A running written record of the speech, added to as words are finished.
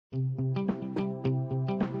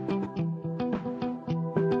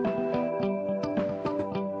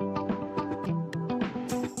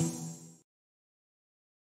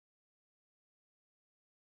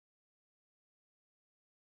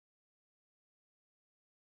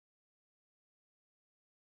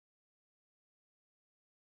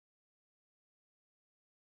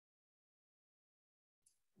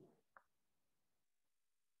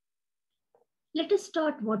Let us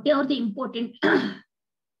start what are the important,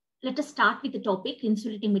 let us start with the topic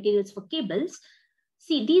insulating materials for cables.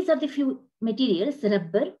 See, these are the few materials: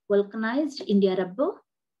 rubber, vulcanized India rubber,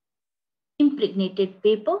 impregnated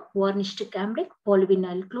paper, varnished cambric,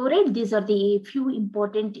 polyvinyl chloride. These are the few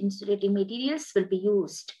important insulating materials will be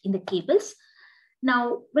used in the cables.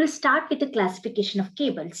 Now we'll start with the classification of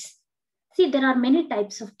cables. See, there are many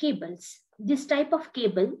types of cables. This type of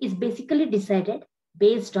cable is basically decided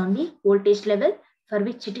based on the voltage level for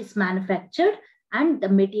which it is manufactured and the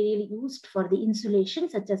material used for the insulation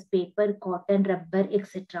such as paper, cotton, rubber,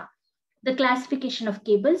 etc. The classification of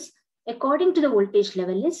cables according to the voltage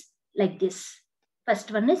level is like this.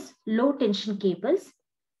 First one is low tension cables.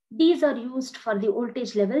 These are used for the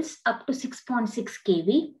voltage levels up to 6.6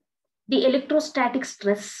 kV. The electrostatic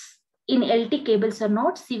stress in LT cables are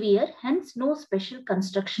not severe, hence no special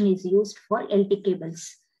construction is used for LT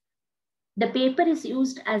cables. The paper is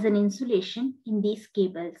used as an insulation in these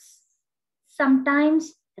cables.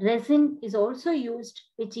 Sometimes resin is also used,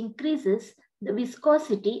 which increases the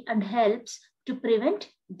viscosity and helps to prevent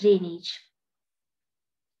drainage.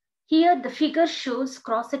 Here the figure shows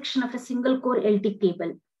cross-section of a single core LT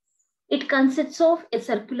cable. It consists of a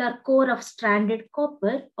circular core of stranded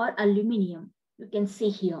copper or aluminium. You can see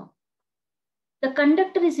here. The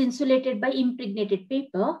conductor is insulated by impregnated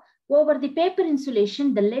paper. Over the paper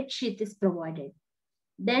insulation, the lead sheath is provided.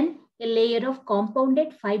 Then a layer of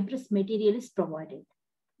compounded fibrous material is provided.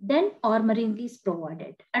 Then armoring is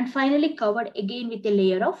provided. And finally covered again with a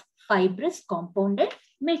layer of fibrous compounded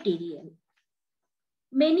material.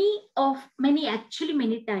 Many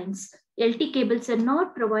times, LT cables are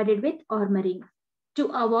not provided with armoring to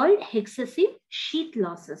avoid excessive sheath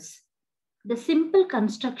losses. The simple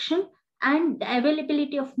construction and the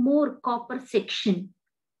availability of more copper section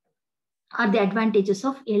are the advantages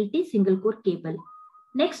of LT single core cable.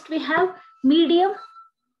 Next, we have medium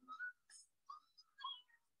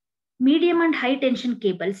and high tension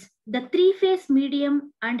cables. The three-phase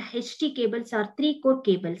medium and HT cables are three-core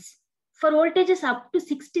cables. For voltages up to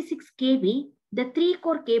 66 kV, the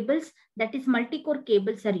three-core cables, that is multi-core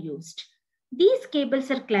cables, are used. These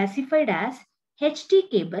cables are classified as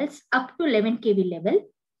HT cables up to 11 kV level,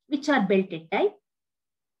 which are belted type.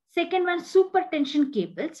 Second one, super tension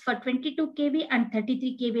cables for 22 kV and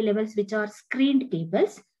 33 kV levels, which are screened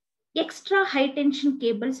cables. Extra high tension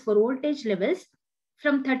cables for voltage levels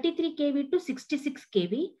from 33 kV to 66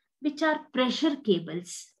 kV, which are pressure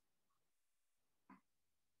cables.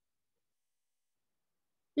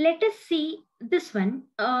 Let us see this one,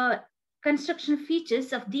 construction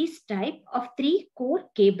features of these type of three core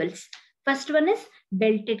cables. First one is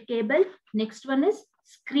belted cable. Next one is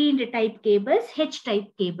screened type cables, H type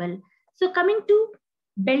cable. So coming to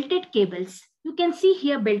belted cables, you can see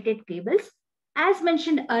here belted cables. As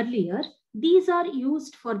mentioned earlier, these are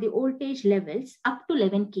used for the voltage levels up to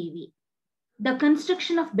 11 kV. The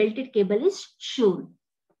construction of belted cable is shown.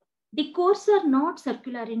 The cores are not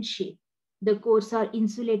circular in shape. The cores are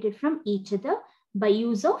insulated from each other by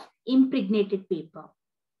use of impregnated paper.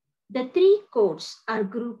 The three cores are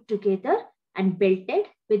grouped together and belted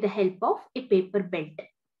with the help of a paper belt.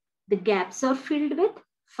 The gaps are filled with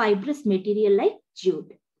fibrous material like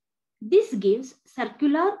jute. This gives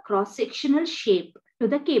circular cross-sectional shape to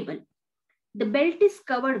the cable. The belt is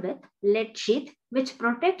covered with lead sheath, which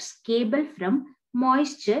protects cable from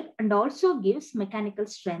moisture and also gives mechanical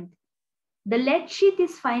strength. The lead sheath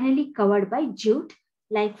is finally covered by jute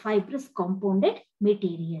like fibrous compounded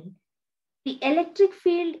material. The electric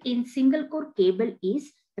field in single core cable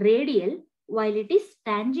is radial while it is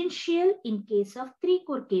tangential in case of three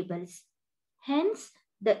core cables. Hence,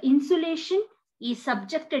 the insulation is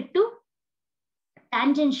subjected to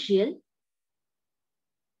tangential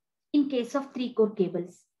in case of three core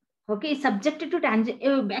cables. Okay, subjected to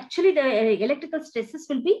tangential. Actually, the electrical stresses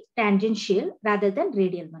will be tangential rather than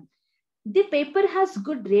radial one. The paper has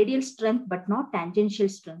good radial strength but not tangential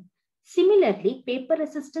strength. Similarly, paper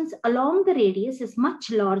resistance along the radius is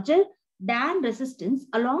much larger than resistance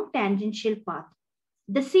along tangential path.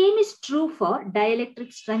 The same is true for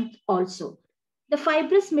dielectric strength also. The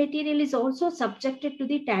fibrous material is also subjected to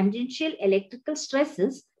the tangential electrical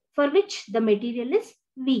stresses for which the material is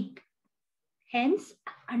weak. Hence,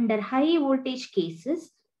 under high voltage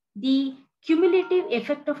cases, the cumulative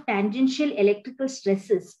effect of tangential electrical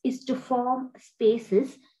stresses is to form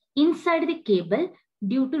spaces inside the cable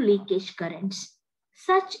due to leakage currents.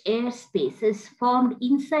 Such air spaces formed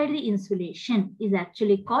inside the insulation is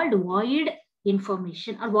actually called void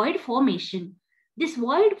formation. This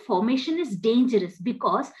void formation is dangerous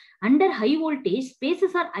because under high voltage,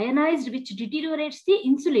 spaces are ionized, which deteriorates the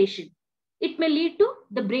insulation. It may lead to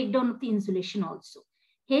the breakdown of the insulation also.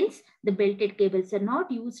 Hence, the belted cables are not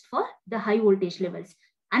used for the high voltage levels.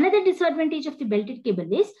 Another disadvantage of the belted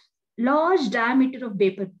cable is large diameter of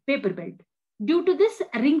paper belt. Due to this,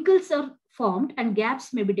 wrinkles are formed and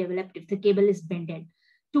gaps may be developed if the cable is bended.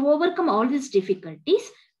 To overcome all these difficulties,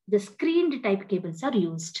 the screened type cables are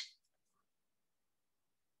used.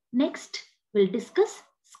 Next, we'll discuss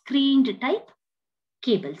screened type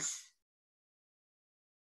cables.